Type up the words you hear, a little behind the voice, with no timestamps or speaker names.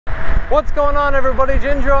What's going on, everybody?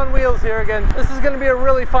 Ginger on Wheels here again. This is going to be a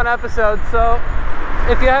really fun episode, so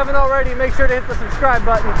if you haven't already, make sure to hit the subscribe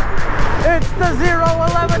button. It's the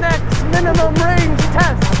 011X minimum range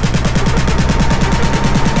test.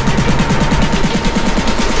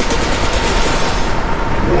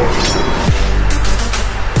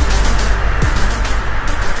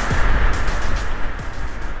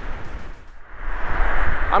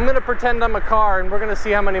 I'm going to pretend I'm a car and we're going to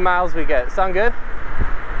see how many miles we get. Sound good?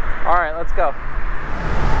 Alright, let's go.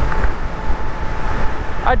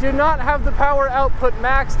 I do not have the power output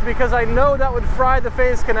maxed because I know that would fry the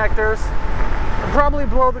phase connectors and probably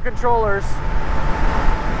blow the controllers.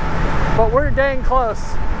 But we're dang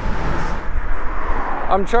close.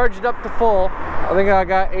 I'm charged up to full. I think I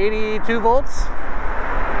got 82 volts.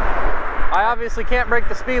 I obviously can't break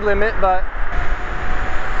the speed limit, but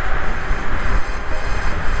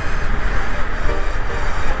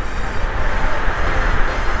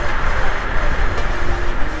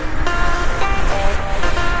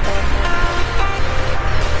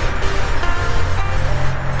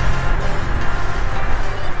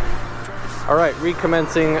alright,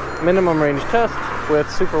 recommencing minimum range test with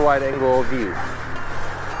super wide angle view.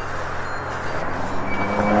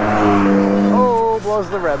 Oh, blows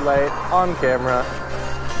the red light on camera.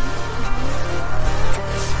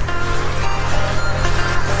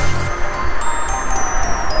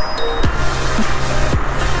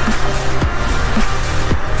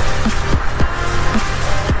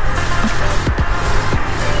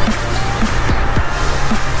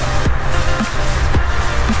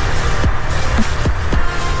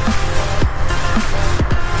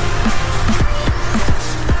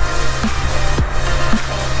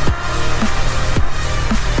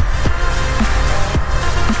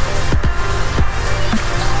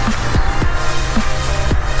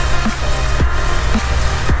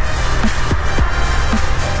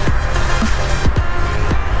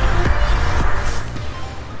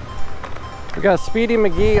 We got Speedy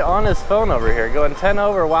McGee on his phone over here, going 10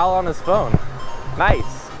 over while on his phone.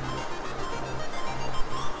 Nice.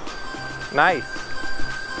 Nice.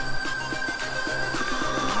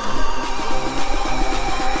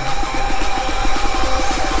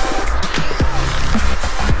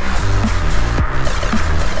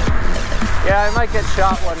 Yeah, I might get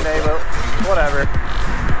shot one day, but whatever.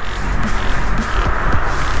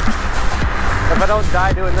 If I don't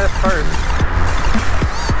die doing this first.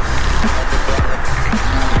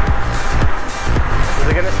 Is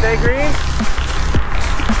it gonna stay green?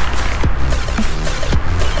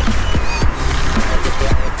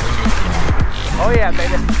 Oh yeah,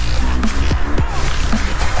 baby.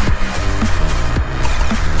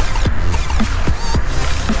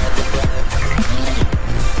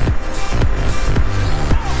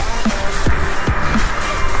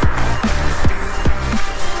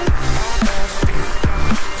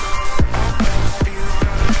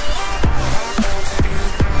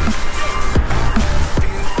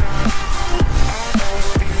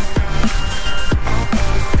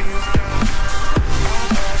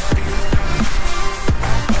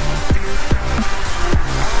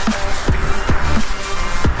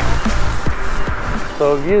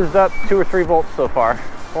 So we've used up 2 or 3 volts so far.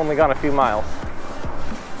 Only gone a few miles.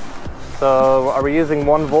 So are we using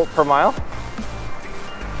 1 volt per mile?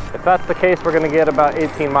 If that's the case, we're going to get about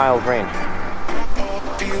 18 miles range.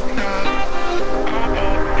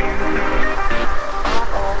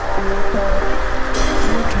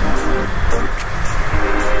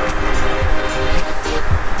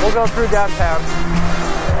 We'll go through downtown.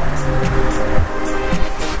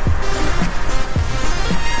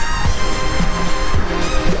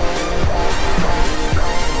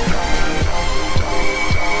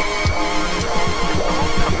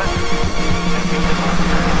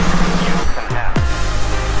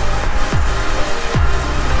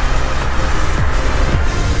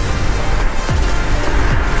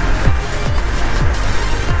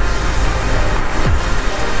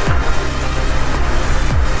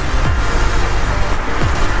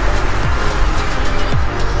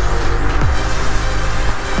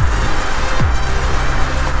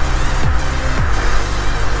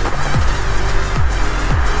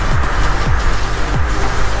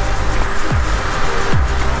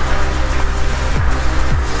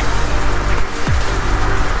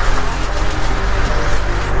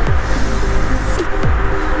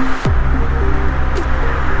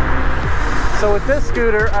 So with this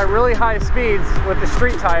scooter at really high speeds with the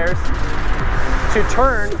street tires, to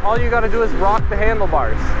turn, all you gotta do is rock the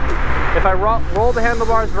handlebars. If I roll the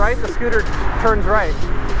handlebars right, the scooter turns right,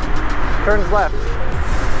 turns left.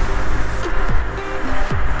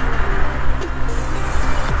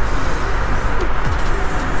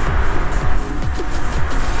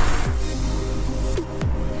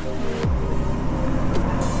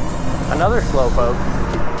 Another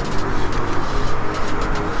slowpoke.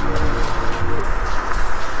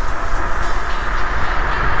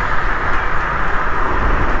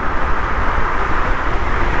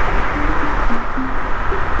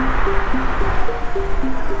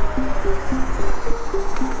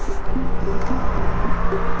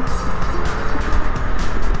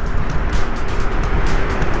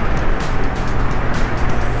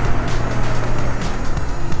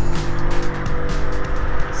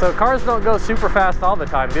 So cars don't go super fast all the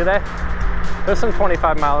time, do they? There's some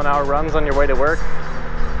 25-mile-an-hour runs on your way to work.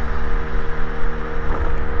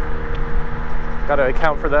 Got to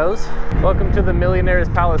account for those. Welcome to the Millionaire's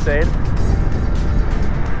Palisade,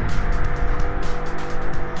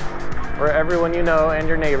 where everyone you know and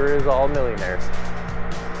your neighbor is all millionaires.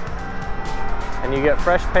 And you get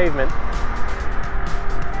fresh pavement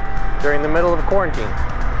during the middle of quarantine.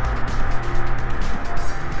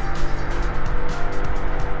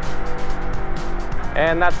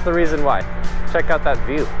 And that's the reason why. Check out that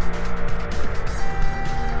view.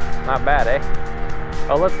 Not bad, eh?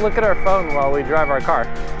 Oh, let's look at our phone while we drive our car.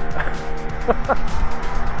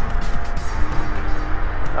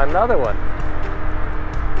 Another one.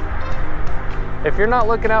 If you're not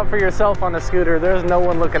looking out for yourself on a scooter, there's no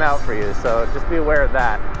one looking out for you, so just be aware of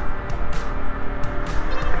that.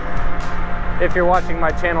 If you're watching my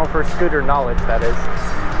channel for scooter knowledge, that is.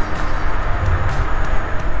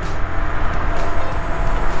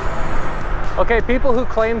 Okay, people who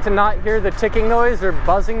claim to not hear the ticking noise or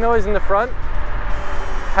buzzing noise in the front,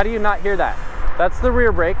 how do you not hear that? That's the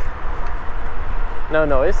rear brake. No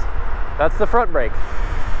noise. That's the front brake.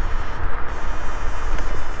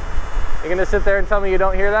 You're gonna sit there and tell me you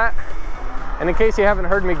don't hear that? And in case you haven't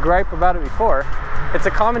heard me gripe about it before, it's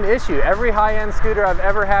a common issue. Every high-end scooter I've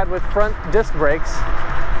ever had with front disc brakes,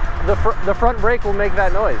 the front brake will make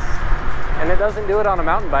that noise. And it doesn't do it on a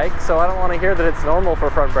mountain bike, so I don't want to hear that it's normal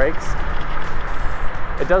for front brakes.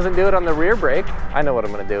 It doesn't do it on the rear brake. I know what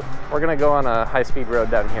I'm gonna do. We're gonna go on a high-speed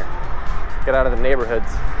road down here. Get out of the neighborhoods.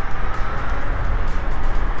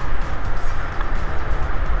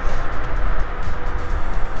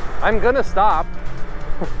 I'm gonna stop.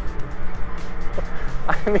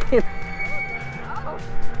 I mean... Oh,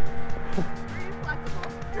 very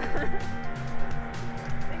flexible.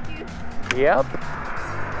 Thank you. Yep.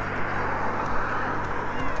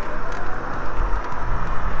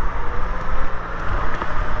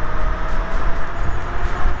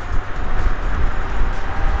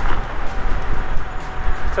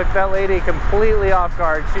 Took that lady completely off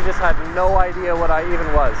guard. She just had no idea what I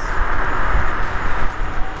even was.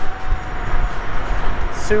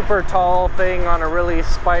 Super tall thing on a really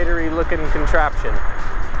spidery looking contraption.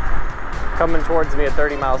 Coming towards me at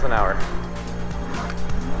 30 miles an hour.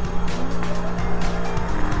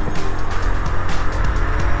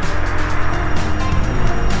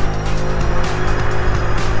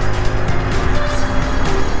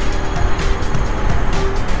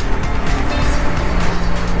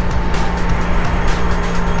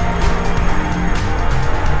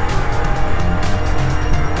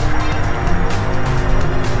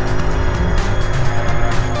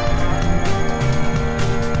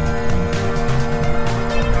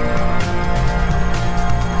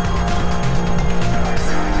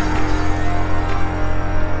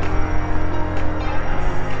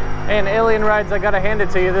 And alien rides, I gotta hand it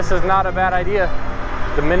to you, this is not a bad idea.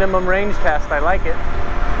 The minimum range test, I like it.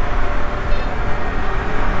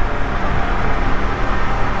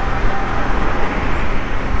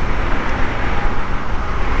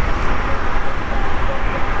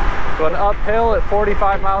 Going uphill at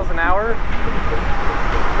 45 miles an hour.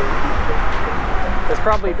 There's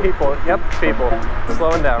probably people, yep, people,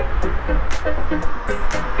 slowing down.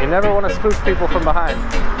 You never want to spook people from behind.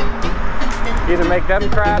 Either make them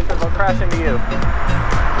crash or they'll crash into you.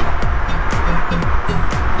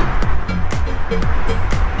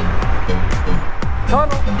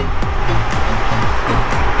 Tunnel!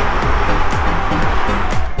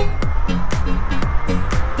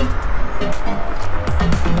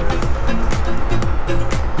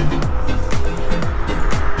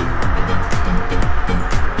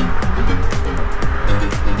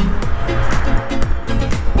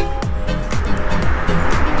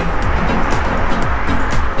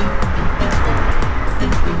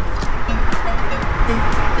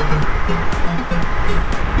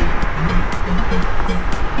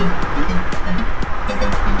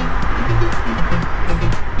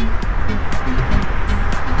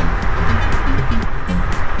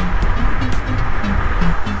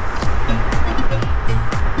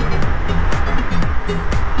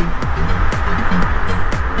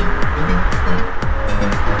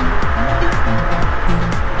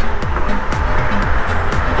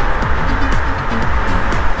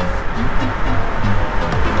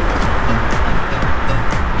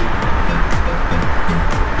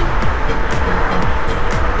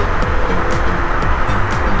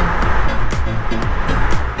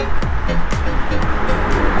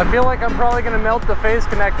 feel like I'm probably gonna melt the phase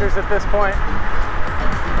connectors at this point.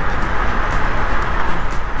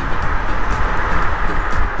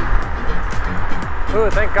 Ooh,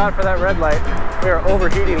 thank God for that red light. We are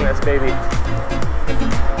overheating this baby.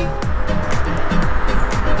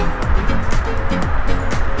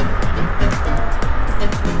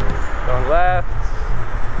 Going left.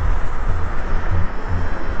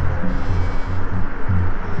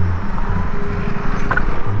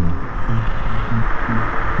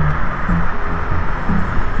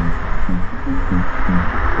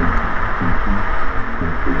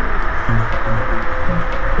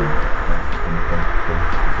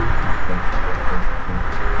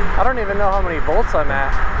 I don't even know how many volts I'm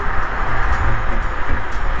at.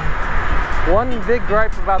 One big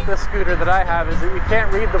gripe about this scooter that I have is that you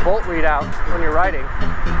can't read the volt readout when you're riding.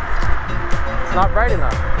 It's not bright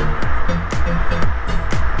enough.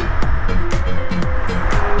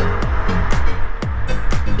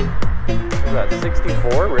 What is that,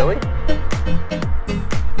 64, really?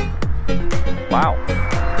 Wow.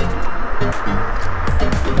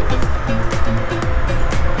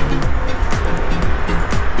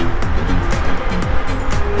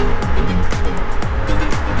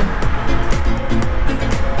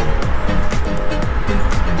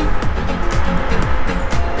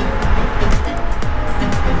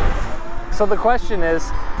 So the question is,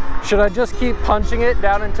 should I just keep punching it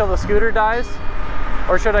down until the scooter dies?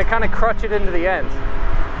 Or should I kind of crutch it into the end?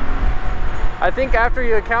 I think after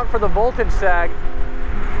you account for the voltage sag,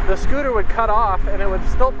 the scooter would cut off and it would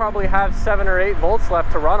still probably have 7 or 8 volts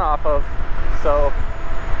left to run off of. So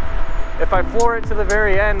if I floor it to the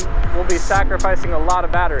very end, we'll be sacrificing a lot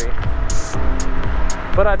of battery.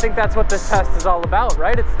 But I think that's what this test is all about,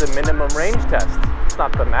 right? It's the minimum range test. It's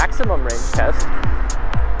not the maximum range test.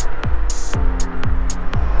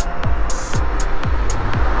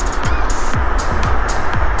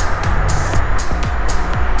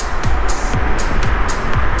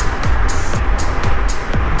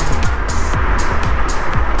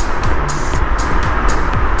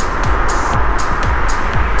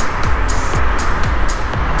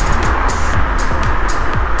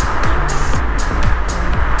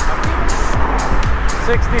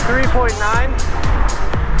 $63.9,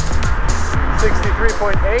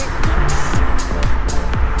 63.8,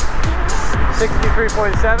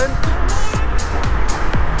 63.7,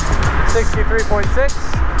 63.6,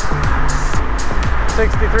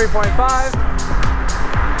 63.5,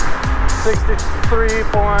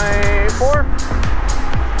 63.4.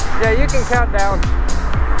 Yeah, you can count down.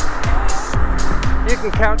 You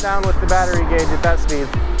can count down with the battery gauge at that speed.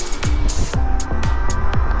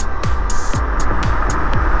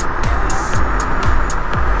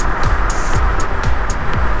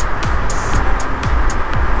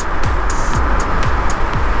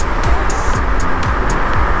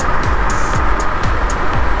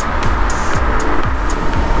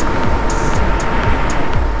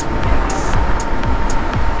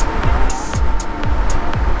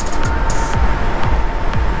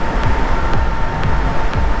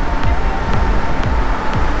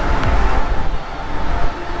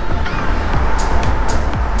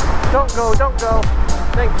 Don't go.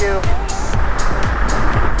 Thank you.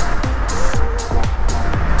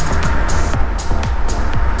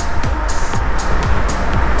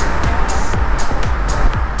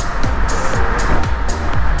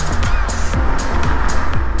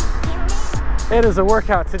 It is a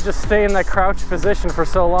workout to just stay in that crouch position for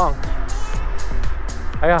so long.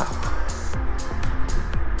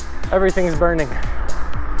 Everything's burning.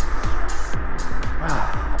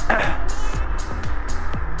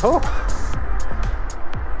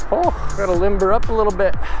 Oh, gotta limber up a little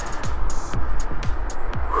bit.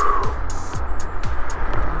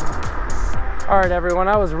 All right, everyone,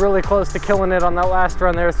 I was really close to killing it on that last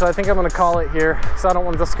run there, so I think I'm gonna call it here because I don't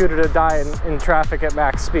want the scooter to die in traffic at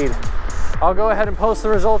max speed. I'll go ahead and post the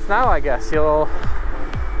results now, I guess.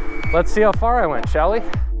 Let's see how far I went, shall we?